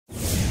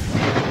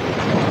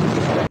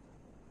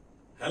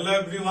Hello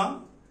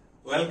everyone,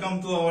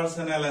 welcome to our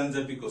channel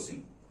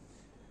NJPcoaching.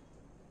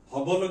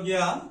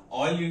 Hobologia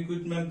Oil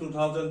Recruitment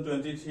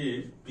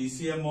 2023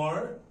 PCM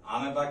or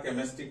another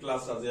chemistry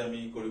class as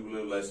ami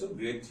koribole ulaisu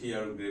grade 3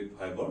 or grade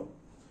 5 or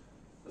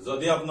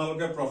jodi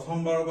apnaloke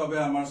prothom bar babe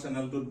amar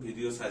channel tut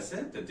video saise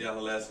tetia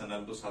hole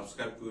channel to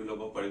subscribe kori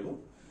lobo paribo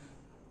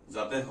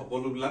jate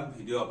hokolu bilak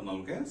video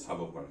apnaloke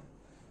sabo pare.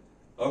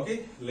 Okay,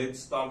 let's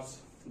start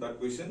the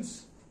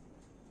questions.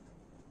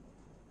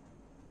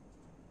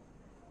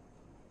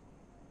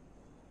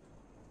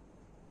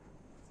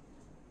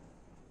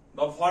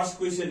 The first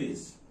question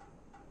is,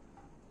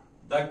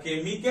 the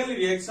chemical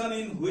reaction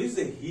in which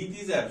the heat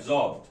is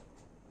absorbed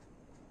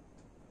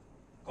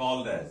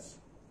called as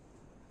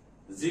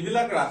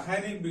jibilak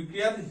rakhayanik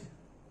bikriyat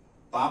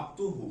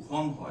taptu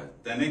hukhon hoy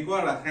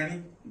tenekwa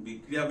rakhayanik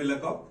bikriya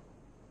bilakok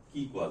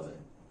ki koa jay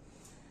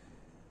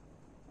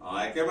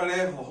ekebare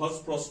সহজ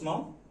প্ৰশ্ন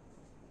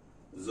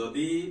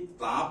যদি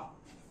তাপ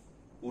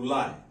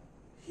উলাই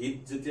hit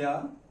যেতিয়া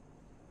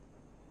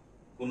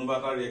কোনোবা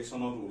এটা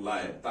ৰিঅ্যাকশনত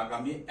উলাই তাক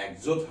আমি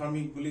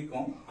এক্সোথাৰ্মিক বুলি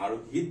কম আৰু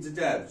হিট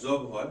যেতিয়া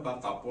এবজৰ্ব হয় বা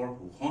তাপৰ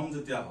শোষণ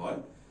যেতিয়া হয়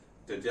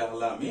তেতিয়া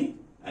হলে আমি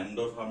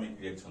এন্ডোথাৰ্মিক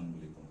ৰিঅ্যাকশন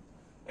বুলি কম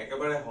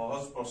একেবাৰে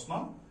সহজ প্ৰশ্ন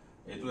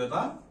এটো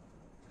এটা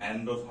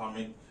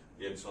এন্ডোথাৰ্মিক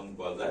ৰিঅ্যাকশন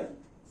কোৱা যায়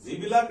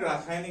যিবিলাক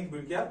ৰাসায়নিক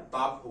বিক্ৰিয়া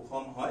তাপ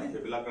শোষণ হয়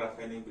হেবিলাক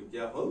ৰাসায়নিক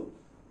বিক্ৰিয়া হল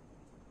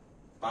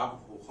তাপ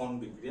শোষণ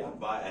বিক্ৰিয়া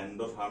বা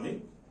এন্ডোথাৰ্মিক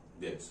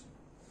reaction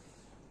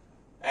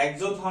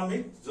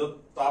exothermic jot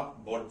tap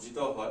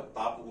borjito hoy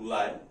tap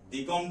ulai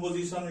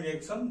decomposition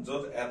reaction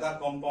jot eta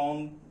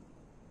compound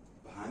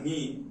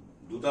bhangi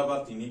duta ba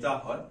tinita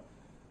hoy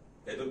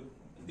eto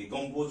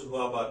decompose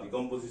hoa ba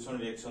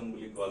decomposition reaction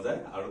buli koa jay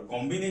aru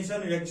combination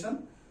reaction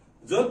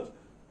jot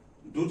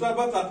duta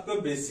ba tatko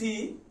beshi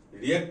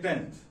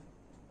reactant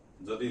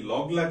jodi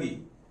log lagi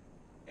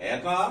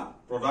eta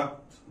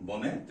product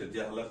bone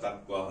tetia hole tak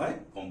koa hoy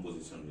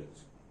composition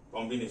reaction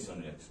combination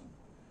reaction.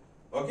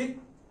 Okay,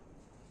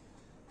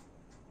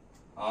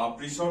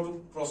 pre-short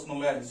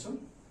prosnole ahisu.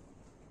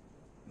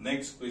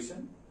 Next question.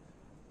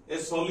 A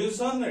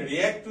solution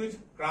react with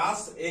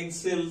crushed egg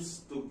cells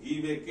to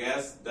give a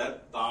gas that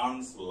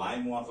turns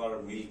lime water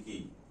milky.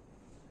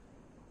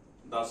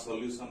 The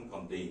solution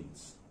contains.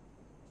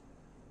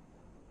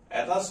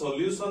 Eta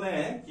solution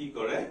e ki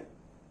kore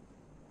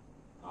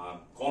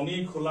koni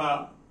khola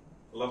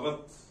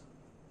logot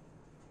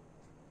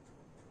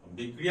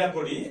bikriya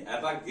kori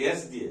eta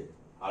gas diye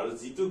aru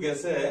jitu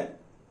gas e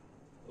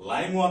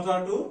lime water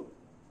to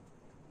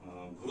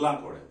ঘোলা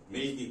কৰে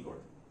milky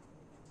কৰে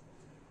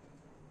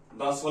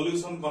the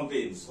solution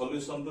contains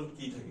solution to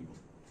কি থাকিব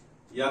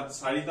ইয়াত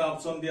চাৰিটা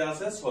option দিয়া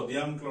আছে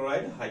sodium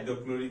chloride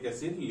হাইড্ৰক্লোৰিক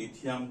acid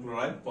lithium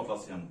chloride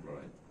potassium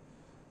chloride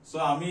so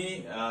আমি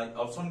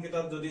অপচন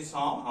কেইটা যদি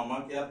চাও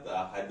আমাক ইয়াত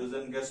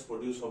হাইড্ৰোজেন গেছ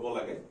প্ৰডিউস হ'ব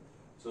লাগে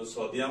so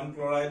sodium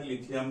chloride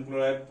lithium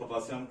chloride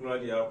potassium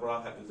chloride ইয়াৰ পৰা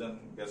হাইড্ৰোজেন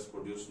গেছ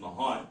প্ৰডিউস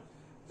নহয়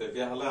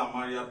তেতিয়া হলে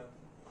আমাৰ ইয়াত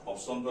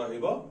অপচনটো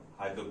আহিব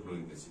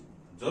হাইড্ৰক্লোৰিক এসিড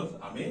যত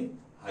আমি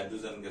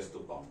হাইড্ৰোজেন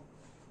গেছটো পাম.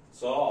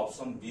 So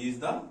option B is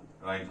the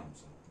right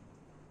answer.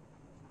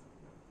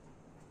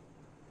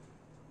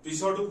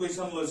 P-short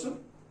question loisu.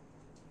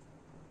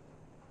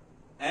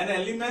 An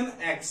element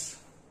X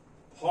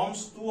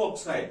forms two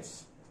oxides,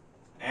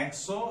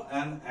 XO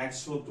and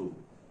XO2.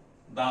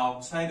 The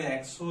oxide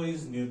XO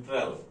is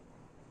neutral,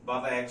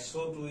 but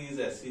XO2 is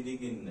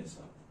acidic in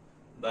nature.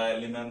 The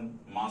element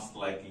must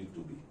likely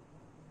to be.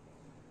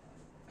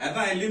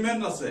 Eta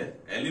element ase,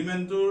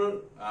 elementur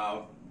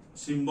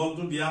symbol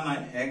to dia nai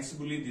X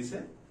buli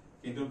dise.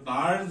 কিন্তু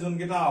তার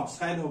যোনকেটা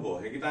oxide হবো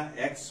হেকিটা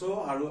XO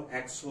আৰু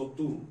XO2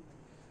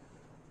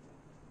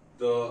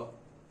 তো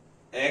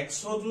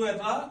XO2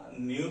 এটা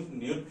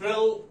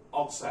নিউট্ৰাল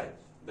oxide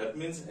that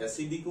means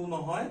অ্যাসিডিকো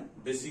নহয়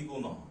বেসিকো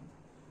নহয়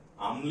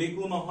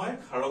আমলিকো নহয়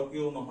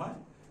ক্ষাৰকীয়ও নহয়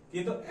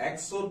কিন্তু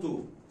XO2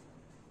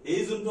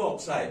 এই যোনটো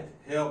অক্সাইড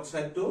হে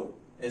অক্সাইডটো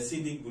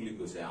অ্যাসিডিক বুলি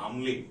কৈছে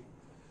আমলিক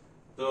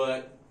তো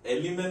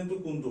এলিমেন্টটো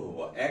কোনটো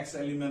হবো X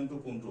এলিমেন্টটো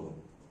কোনটো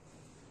হবো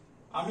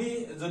আমি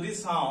যদি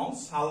চাও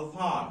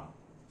সালফার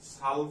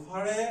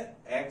সালফারে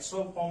XO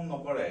ফর্ম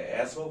নকৰে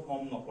SO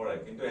ফৰ্ম নকৰে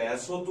কিন্তু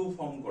SO2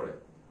 ফৰ্ম কৰে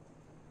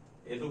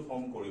এটো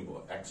ফৰ্ম কৰিব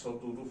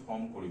XO2 টো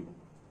ফৰ্ম কৰিব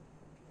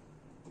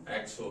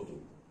XO2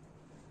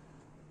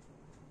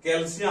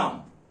 calcium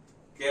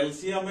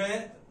ক্যালসিয়ামে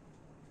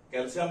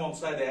calcium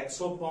oxide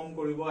XO form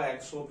কৰিব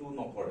XO2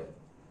 নকৰে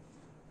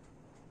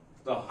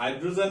তো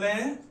হাইড্ৰোজেনে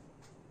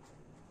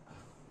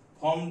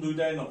ফৰ্ম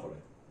দুইটাই নকৰে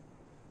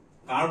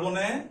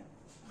কাৰ্বনে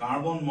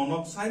কাৰ্বন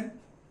মনোক্সাইড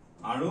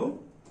আৰু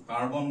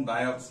কাৰ্বন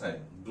ডাইঅক্সাইড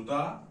দুটা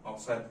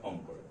অক্সাইড ফৰ্ম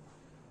কৰে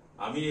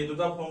আমি এই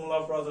দুটা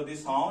ফৰ্মুলাৰ পৰা যদি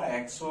চাও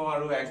XO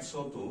আৰু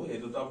XO2 এই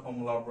দুটা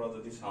ফৰ্মুলাৰ পৰা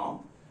যদি চাও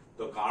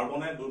তো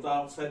কাৰ্বনে দুটা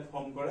অক্সাইড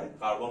ফৰ্ম কৰে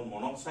কাৰ্বন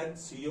মনোক্সাইড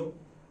CO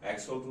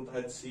XO2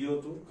 ঠাইত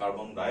CO2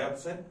 কাৰ্বন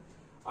ডাইঅক্সাইড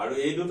আৰু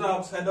এই দুটা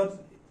অক্সাইডত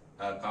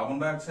কার্বন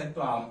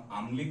ডাইঅক্সাইডটো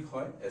আমলিক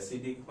হয়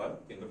এসিডিক হয়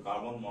কিন্তু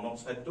কার্বন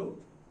মনোক্সাইডটো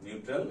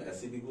নিউট্রাল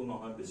এসিডিকো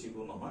নহয়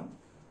বেসিকো নহয়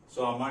সো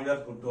আমাৰ ইয়াত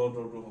শুদ্ধ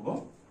উত্তৰটো হ'ব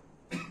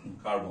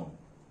carbon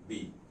B.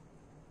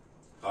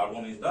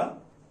 Carbon is the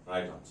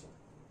right answer.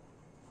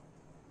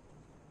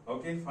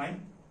 Okay, fine.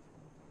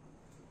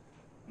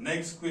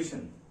 Next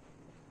question.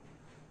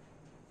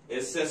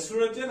 A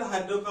saturated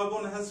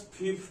hydrocarbon has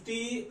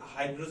 50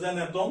 hydrogen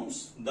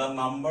atoms. The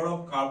number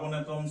of carbon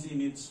atoms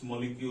in its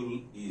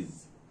molecule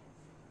is.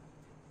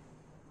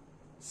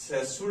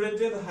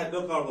 Saturated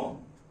hydrocarbon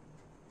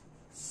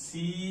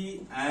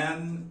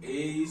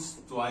CnH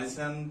twice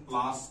n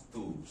plus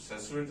 2.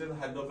 Saturated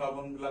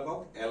hydrocarbon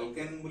bilakok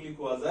alkane buli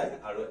koa jay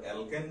aru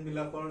alkane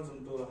bilakor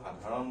jonto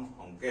sadharon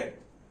সংকেত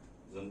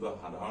jonto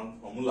sadharon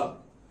formula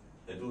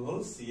etu hol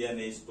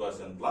CnH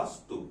twice n plus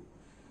 2.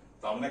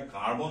 তারমানে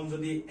carbon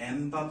যদি n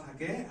টা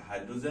থাকে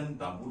hydrogen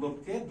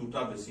ডাবলতকে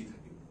দুটা বেশি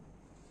থাকিব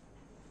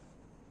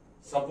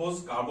suppose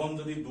carbon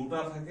যদি দুটা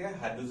থাকে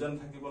হাইড্রোজেন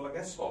থাকিব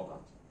লাগে 6 টা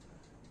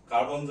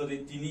কার্বন যদি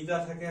 3 টা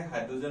থাকে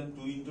হাইড্রোজেন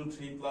 2 *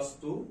 3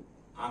 + 2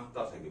 8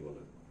 টা থাকিব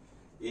লাগে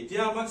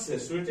এতিয়া আমাক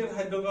স্যাচুরেটেড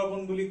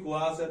হাইড্রোকার্বন বুলি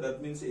কোৱা আছে দ্যাট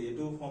মিন্স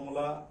এটো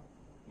ফৰ্মুলা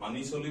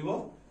মানি চলিব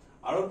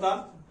আৰু তাত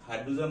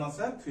হাইড্রোজেন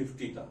আছে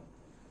 50 টা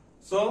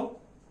so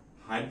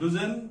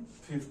hydrogen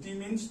 50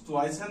 means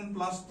twice n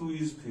plus 2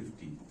 is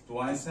 50.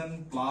 Twice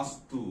n plus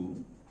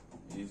 2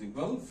 is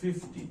equal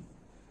 50.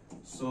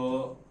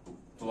 So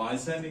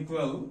twice n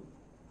equal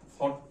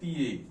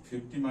 48.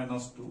 50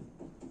 minus 2.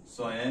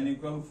 So n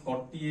equal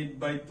 48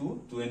 by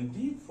 2,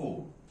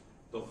 24.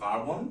 So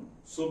carbon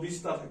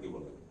 24 ta thakibo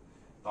lage.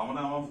 Tamane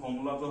amar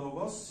formula to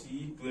hobo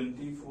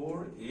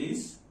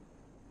C24H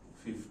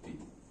 50.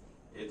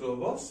 Eto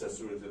hobo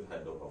saturated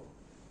hydrocarbon.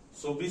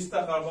 24 টা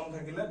carbon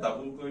থাকিলে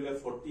double কইলে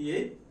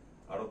 48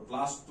 আৰু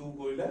plus 2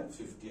 কইলে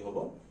 50 হ'ব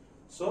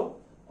so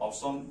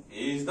option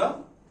A is the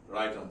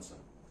right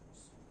answer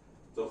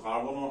তো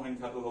কাৰ্বনৰ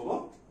সংখ্যাটো হ'ব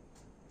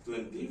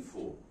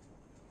 24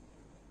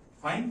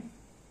 ফাইন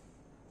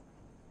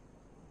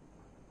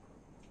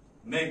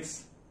নেক্সট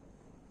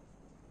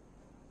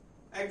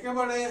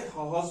একেবাৰে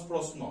সহজ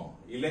প্ৰশ্ন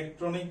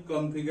ইলেকট্ৰনিক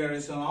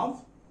কনফিগাৰেশন অফ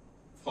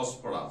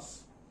ফসফৰাস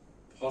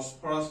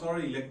ফসফৰাসৰ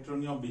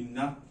ইলেকট্রনীয়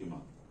বিন্যাস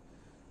কিমান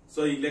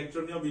So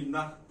electronio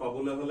বিন্যাস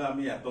পাবলে হলে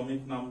আমি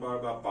atomic number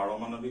বা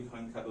পারমাণবিক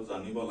সংখ্যাটো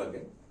জানিব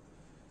লাগে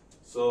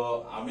সো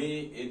আমি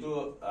এটো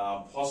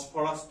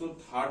ফসফরাস টু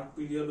থার্ড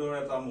পিৰিয়ডৰ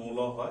এটা মৌল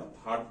হয়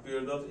থার্ড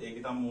পিরিয়ডত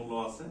এইটা মৌল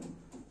আছে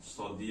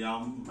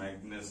sodium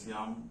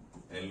magnesium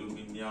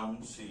aluminium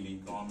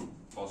silicon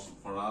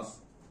phosphorus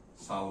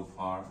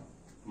sulphur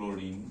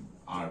chlorine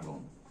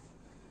argon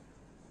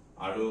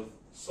আৰু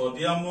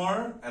সোডিয়ামৰ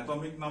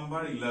atomic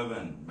number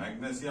 11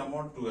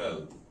 ম্যাগনেসিয়ামৰ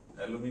 12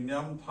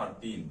 Aluminium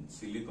 13,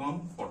 silicon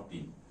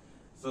 14.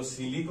 So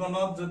silicon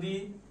jodi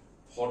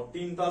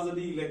 14 ta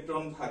jodi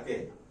electron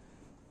thake,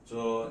 so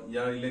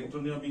yar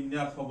electronio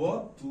binyaস hobo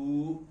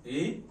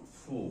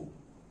 284.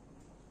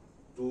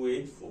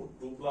 284.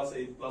 2 plus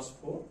 8 plus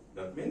 4,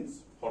 that means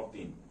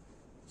 14.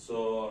 So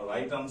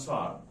right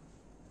answer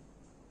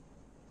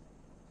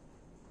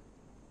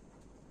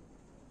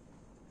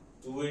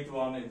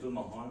 281 etu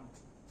nohoy.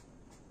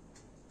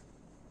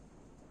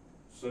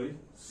 Sorry,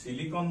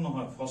 silicon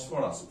nohoy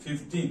phosphorus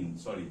 15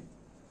 sorry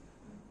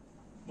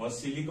মই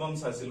silicon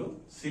চাইছিলো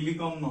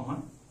silicon nohoy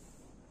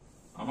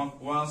আমাক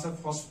কোৱা আছে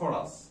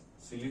phosphorus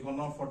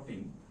siliconৰ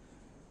 14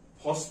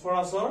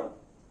 phosphorusৰ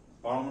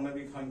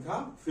পাৰমাণবিক সংখ্যা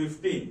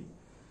 15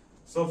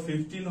 so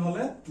 15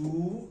 হলে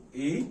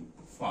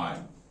 285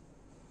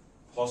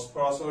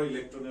 phosphorusৰ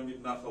ইলেক্ট্ৰনীয়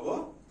বিন্যাস হ'ব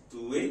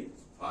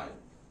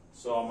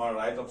 285 so আমাৰ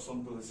ৰাইট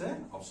অপচনটো হৈছে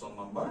option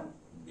number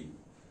B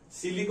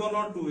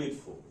siliconৰ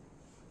 284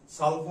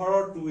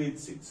 Sulfur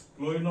 286,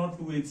 chlorine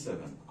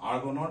 287,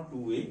 argon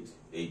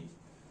 288.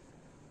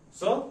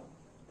 So,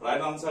 right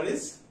answer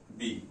is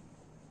B.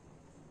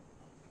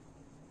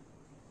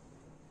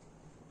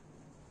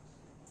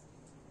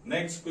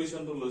 Next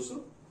question to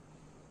Lusu.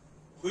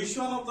 Which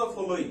one of the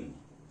following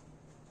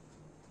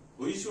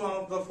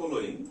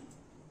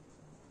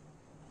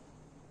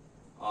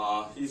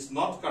is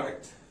not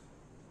correct?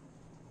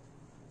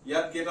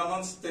 Yat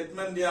ketaman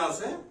statement dia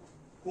ase,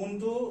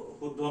 kuntu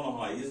shuddho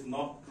nohoy is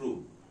not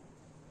true.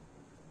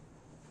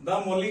 The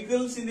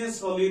molecules in a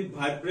solid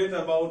vibrate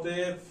about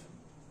a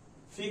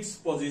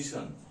fixed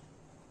position.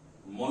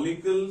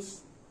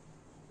 Molecules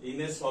in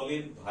a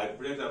solid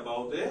vibrate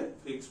about a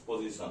fixed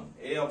position.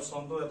 A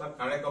option to eta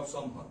correct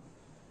option hoy.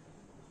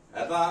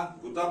 Eta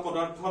guta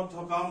padarthot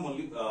thoka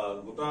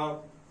guta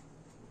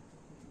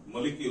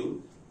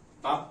molecule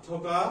tat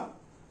thoka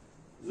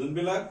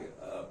junbilak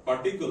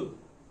particle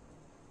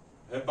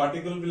he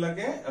particle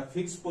bilake a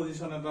fixed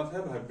position eta the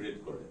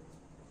vibrate kore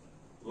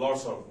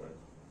loss of kore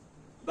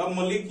The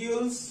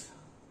molecule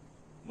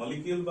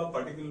বা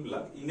particle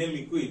bilak in a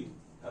liquid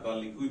eta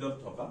liquid ot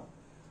thoka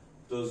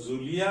to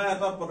julia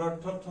eta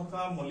padarthot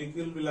thoka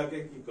molecule bilake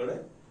ki kore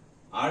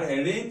are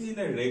arranged in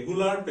a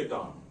regular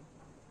pattern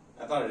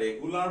eta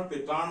regular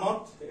pattern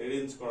ot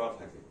arrange kora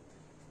thake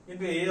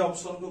kintu ei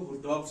option to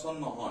good option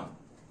nohoy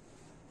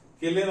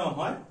kele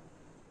nohoy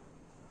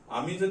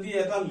ami jodi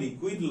eta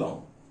liquid lo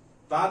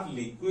tat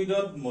liquid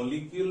ot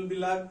molecule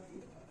bilak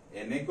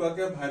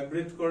এনেকুৱাকে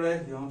vibrate কৰে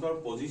হিহঁতৰ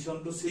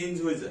পজিশনটো change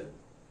হৈ যায়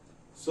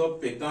so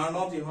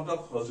পেটাৰ্নত ইহঁতক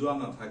হজুৱা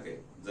নাথাকে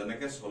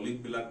যেনেকে solid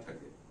বিলাক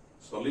থাকে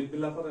সলিড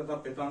বিলাকত এটা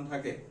প্যাটার্ন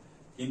থাকে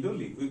কিন্তু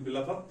লিকুইড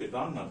বিলাকত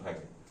প্যাটার্ন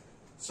নাথাকে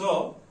so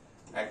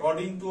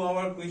according to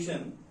our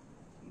question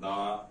the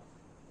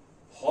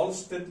false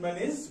statement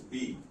is B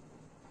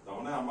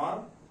তাৰমানে আমাৰ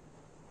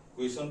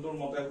কুৱেশ্যনটোৰ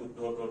মতে শুদ্ধ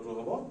উত্তৰটো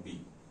হ'ব বি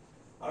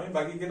আমি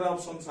বাকি কেইটা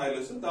অপচন চাই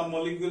লৈছো the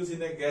molecules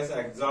in a gas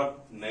exert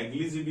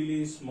negligibly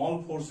small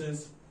forces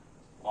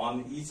on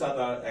each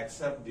other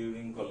except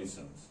during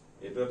collisions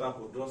এটো এটা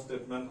শুদ্ধ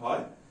স্টেটমেন্ট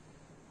হয়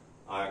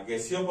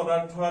গেছীয়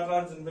পদাৰ্থ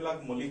এটাৰ যোনবিলাক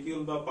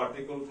মলিকিউল বা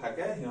পাৰ্টিকল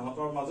থাকে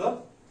সিহঁতৰ মাজত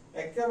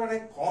একেবাৰে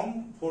কম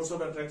ফোৰ্স অফ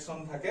এট্ৰাকচন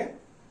থাকে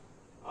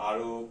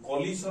আৰু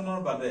কলিশনৰ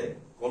বাদে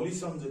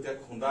কলিশন যেতিয়া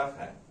খুন্দা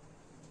খায়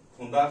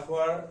খুন্দা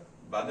খোৱাৰ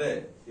বাদে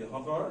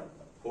সিহঁতৰ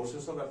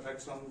ফোৰ্সেস অফ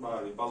এট্ৰাকচন বা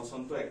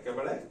ৰিপালশনটো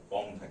একেবাৰে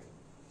কম থাকে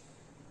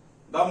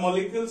The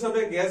molecules of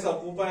a gas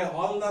occupy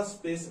all the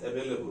space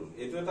available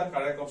এটো এটা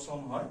কারেক্ট অপশন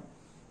হয়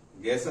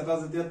গ্যাস এটা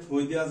যেতিয়া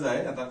থৈ দিয়া যায়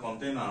এটা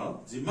কন্টেইনাৰত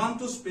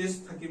যিমানটো স্পেস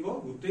থাকিব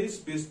গোটেই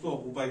স্পেসটো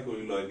অকুপাই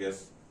কৰি লয় গ্যাস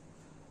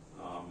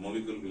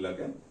মলিকিউল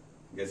বিলাকে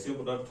গ্যাসীয়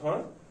পদাৰ্থৰ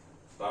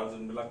তাৰ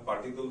যোনবিলাক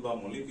পাৰ্টিকল বা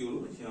মলিকিউল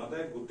সিহঁতে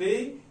গোটেই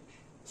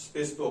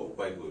স্পেসটো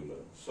অকুপাই কৰি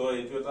লয় সো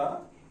এইটো এটা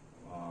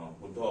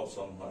শুদ্ধ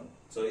অপশন হয়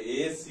so A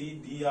C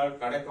D are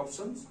correct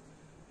options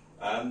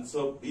and so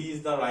B is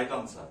the right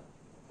answer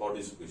for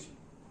this question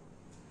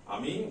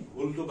আমি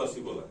ভুলটো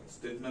বাছিব লাগে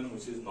statement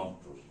which is not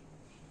true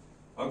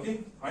okay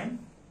fine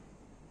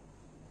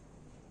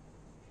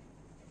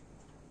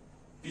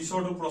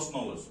পিছৰটো প্ৰশ্ন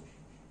লৈছো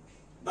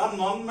the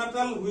non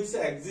metal which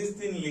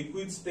exists in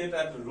liquid state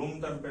at room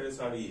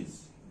temperature is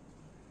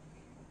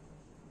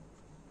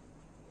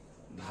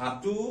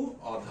ধাতু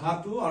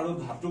অধাতু আৰু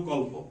ধাতু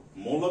কল্প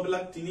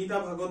মৌলবিলাক তিনিটা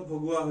ভাগত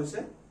ভগোৱা হৈছে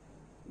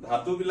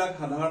ধাতু বিলাক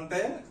সাধাৰণতে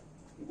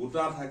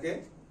গোটা থাকে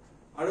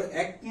আৰু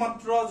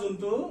একমাত্ৰ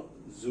যোনটো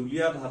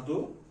জুলিয়া ধাতু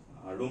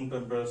room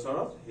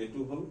temperature হেতু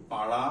হল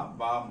পাৰা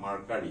বা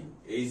মাৰ্কাৰী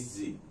Hg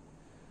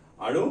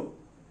আৰু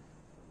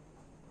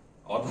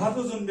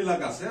অধাতু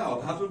যোনবিলাক আছে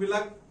অধাতু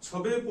বিলাক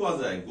ছবে পোৱা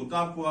যায়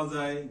গোটা পোৱা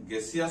যায়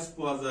গেছিয়াস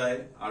পোৱা যায়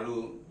আৰু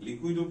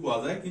লিকুইডো পোৱা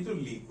যায় কিন্তু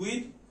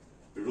liquid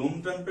room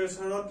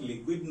temperature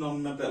liquid non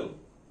metal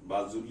বা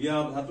জুলিয়া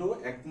অধাতু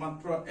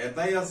একমাত্ৰ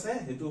এটাই আছে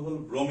হেতু হল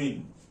bromine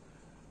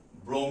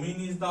bromine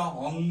is the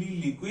only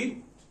liquid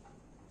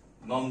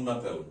non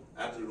metal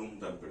at room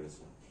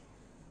temperature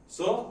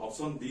so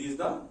option B is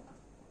the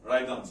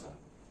right answer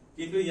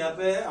কিন্তু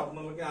ইয়াতে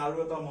আপোনালোকে আৰু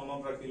এটা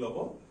মনত ৰাখি লব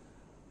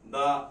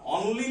the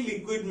only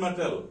liquid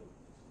metal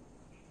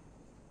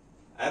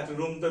at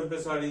room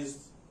temperature is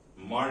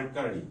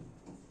mercury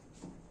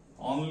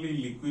only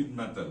liquid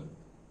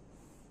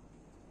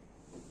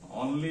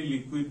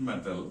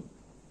metal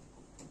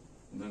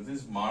that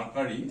is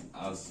mercury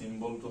as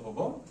symbol to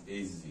hobo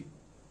Hg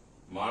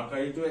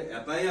mercury to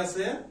etai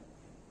ase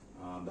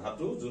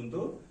dhatu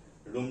juntu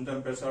room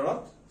temperature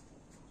at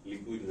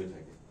liquid hoy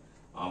thake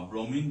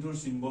bromine to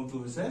symbol to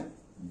hoise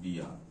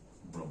Br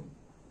bromine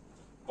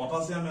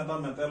potassium eta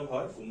metal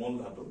hoy kumol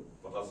dhatu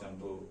potassium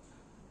to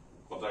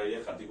kotariye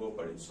katibo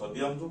pari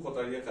sodium to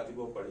kotariye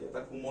katibo pari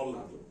eta kumol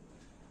dhatu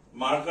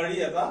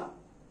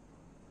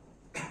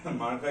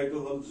mercury to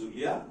hol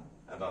julia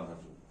eta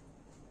dhatu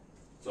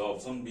so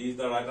option B is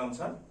the right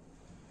answer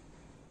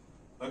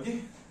okay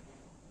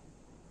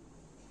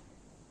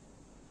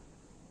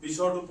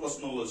pisor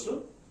proshno loisu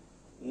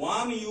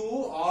 1U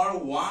or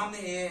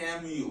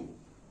 1AMU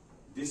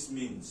this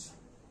means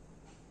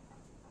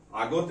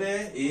agote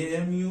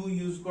AMU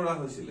use kora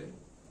hoisile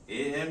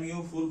AMU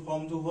full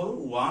form to hol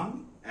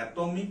 1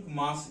 atomic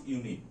mass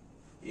unit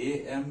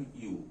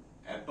AMU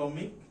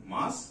atomic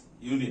mass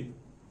unit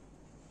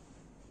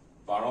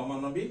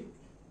পাৰমাণৱিক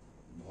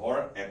ভৰ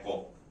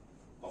একক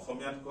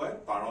অসমীয়াত কয়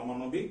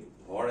পাৰমাণৱিক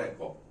ভৰ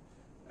একক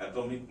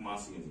atomic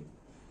mass unit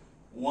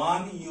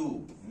 1U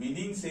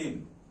meaning same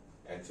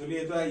actually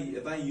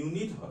এটা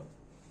unit হয়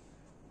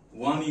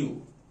 1U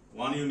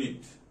 1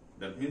 unit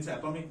that means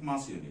atomic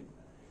mass unit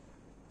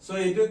so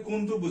এটো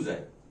কোনটো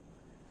বুজায়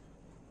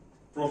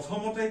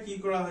প্ৰথমতে কি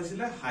কৰা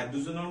হৈছিল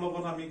হাইড্ৰোজেনৰ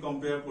লগত আমি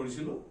কম্পেয়াৰ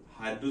কৰিছিলো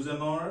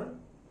হাইড্ৰোজেনৰ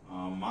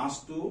mass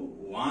to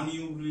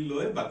 1U বুলি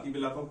লৈ বাকি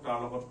বিলাকক তাৰ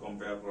লগত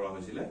কম্পেয়াৰ কৰা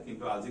হৈছিল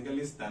কিন্তু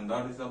আজিকালি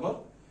স্ট্যান্ডাৰ্ড হিচাপত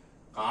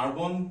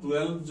কাৰ্বন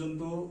 12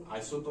 যোনটো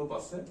আইসোটোপ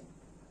আছে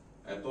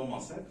এটম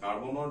আছে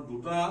কাৰ্বনৰ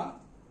দুটা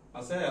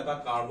আছে এটা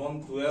কাৰ্বন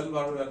 12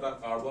 আৰু এটা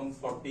কাৰ্বন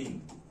 14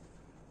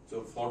 so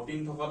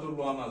 14 থকাটো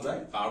লোৱা না যায়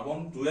কাৰ্বন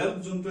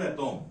 12 যোনটো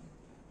এটম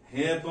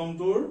হে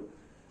এটমটোৰ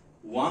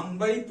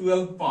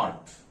 1/12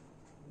 পাৰ্ট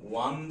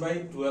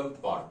 1/12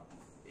 পাৰ্ট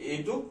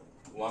এইটো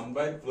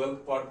 1/12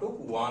 পাৰ্টটো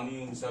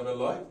 1U হিচাপে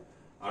লয়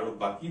আৰু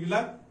বাকি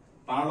বিলাক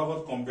তাৰ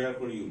লগত কম্পেয়াৰ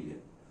কৰি উলিয়ে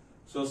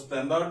so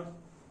standard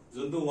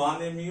যোনটো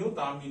 1MU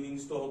তাৰ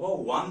মিনিংস তো হ'ব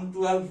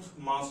 1/12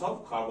 mass of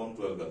carbon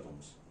 12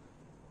 atoms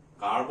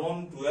carbon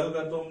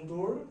 12 atom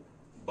tour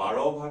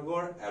 12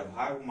 ভাগৰ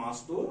এভাগ mass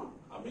to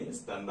আমি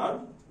standard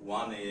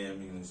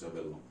 1AMU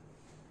হিচাপে লম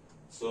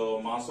so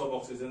mass of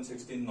oxygen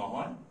 16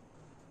 নহয়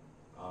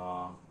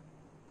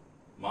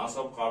mass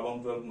of carbon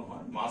 12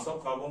 নহয় mass of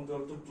carbon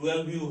 12 to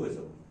 12U হৈ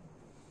যাব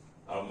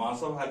আৰু mass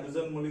of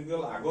hydrogen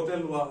molecule আগতে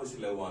লোৱা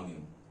হৈছিল 1U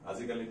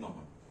আজিকালি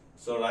নহয়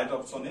So right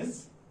option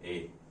is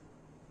A.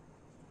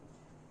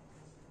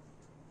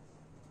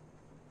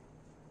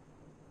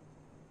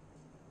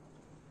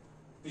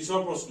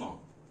 Pisor Proshno.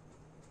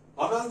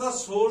 What is the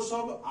source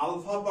of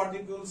alpha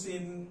particles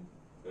in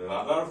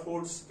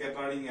Rutherford's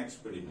scattering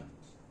experiment?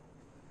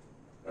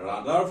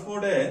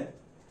 Rutherford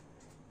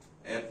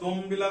atom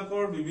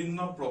বিলাকৰ বিভিন্ন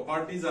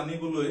প্ৰপাৰ্টি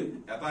জানিবলৈ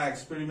এটা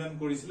এক্সপেৰিমেন্ট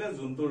কৰিছিল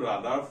যোনটো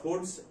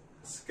ৰাদাৰফোৰ্ড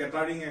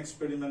স্কেটাৰিং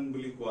এক্সপেৰিমেন্ট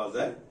বুলি কোৱা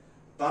যায়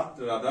তাত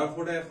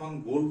ৰাদাৰফোৰ্ডে এখন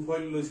গোল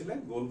ফয়েল লৈছিল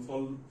গোল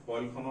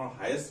ফয়েলখনৰ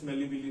হাইয়েস্ট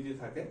মেলিবিলিটি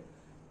থাকে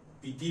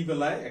পিটি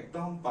পেলাই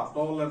একদম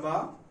পাতল এটা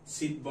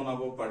শীট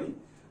বনাব পাৰি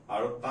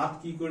আৰু তাত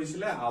কি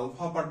কৰিছিল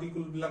আলফা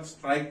পাৰ্টিকল বিলাক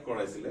স্ট্ৰাইক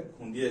কৰাইছিল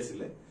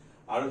খুন্দিয়াইছিল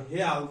আৰু হে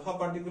আলফা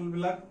পাৰ্টিকল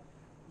বিলাক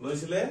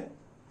লৈছিল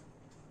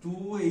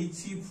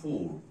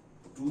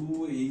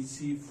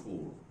 2He4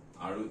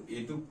 আৰু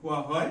এটো কোৱা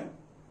হয়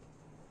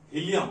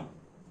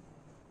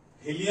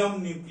helium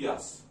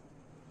nucleus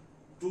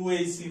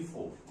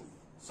 2He4.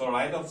 So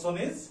right option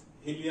is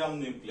helium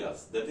nucleus.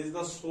 That is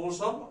the source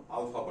of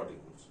alpha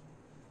particles.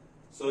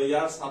 So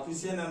here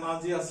sufficient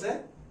energy আছে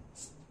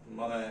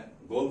মানে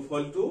গোল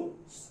ফয়েলটো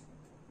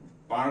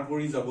পাৰ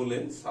কৰি যাবলৈ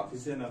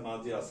sufficient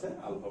energy আছে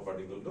alpha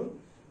particle to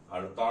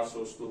আৰু তাৰ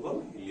সোৰ্সটো হল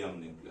helium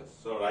nucleus.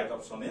 So right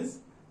option is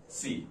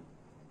C.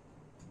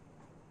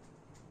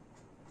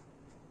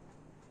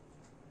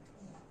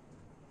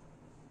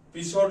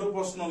 পিছৰটো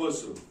প্ৰশ্ন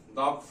লৈছো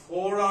the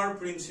 4R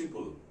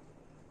principle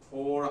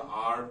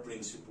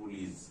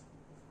is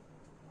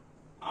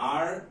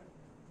R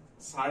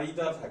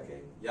চাৰিটা থাকে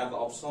ইয়াত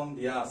অপচন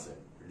দিয়া আছে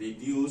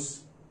reduce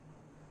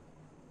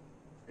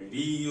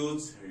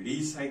reuse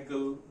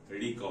recycle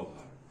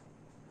recover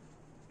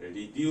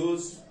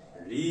reduce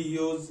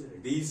reuse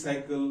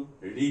recycle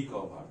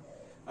recover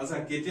আচ্ছা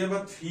কেতিয়াবা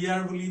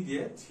 3R বুলি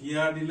দিয়ে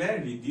 3R দিলে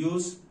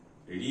reduce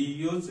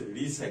reuse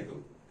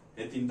recycle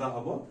এই তিনটা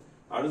হ'ব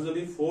আৰু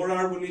যদি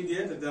 4R বুলি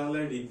দিয়ে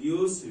তেতিয়াহলে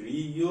reduce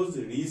reuse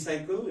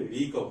recycle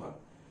recover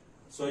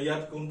so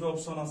ইয়াত কোনটো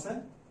অপচন আছে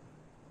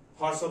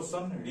first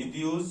option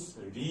reduce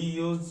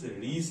reuse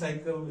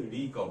recycle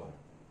recover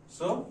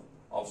so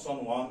option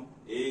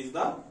 1 A is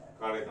the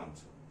correct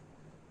answer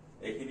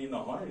এখিনি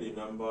নহয়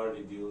remember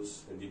reduce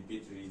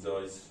repeat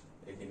rejoice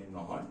এখিনি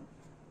নহয়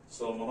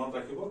so মনত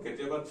ৰাখিব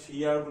কেতিয়াবা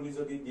 3R বুলি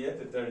যদি দিয়ে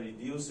তেতিয়া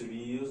reduce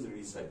reuse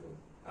recycle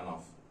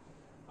enough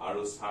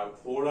আৰু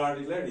 4R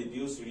দিলে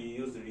reduce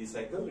reuse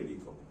recycle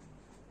recover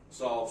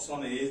so option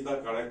A is the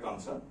correct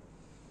answer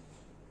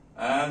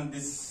and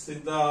this is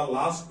the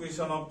last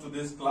question of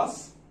today's class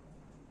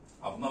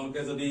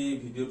আপোনালোকে যদি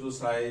ভিডিওটো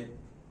চাই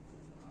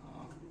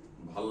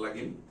ভাল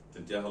লাগিল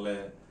তেতিয়া হলে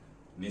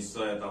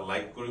নিশ্চয় এটা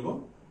লাইক কৰিব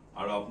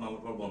আৰু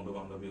আপোনালোকৰ বন্ধু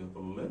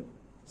বান্ধৱীসকললৈ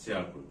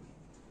শেয়াৰ কৰিব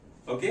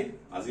ওকে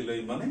আজিলৈ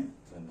ইমানে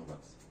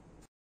ধন্যবাদ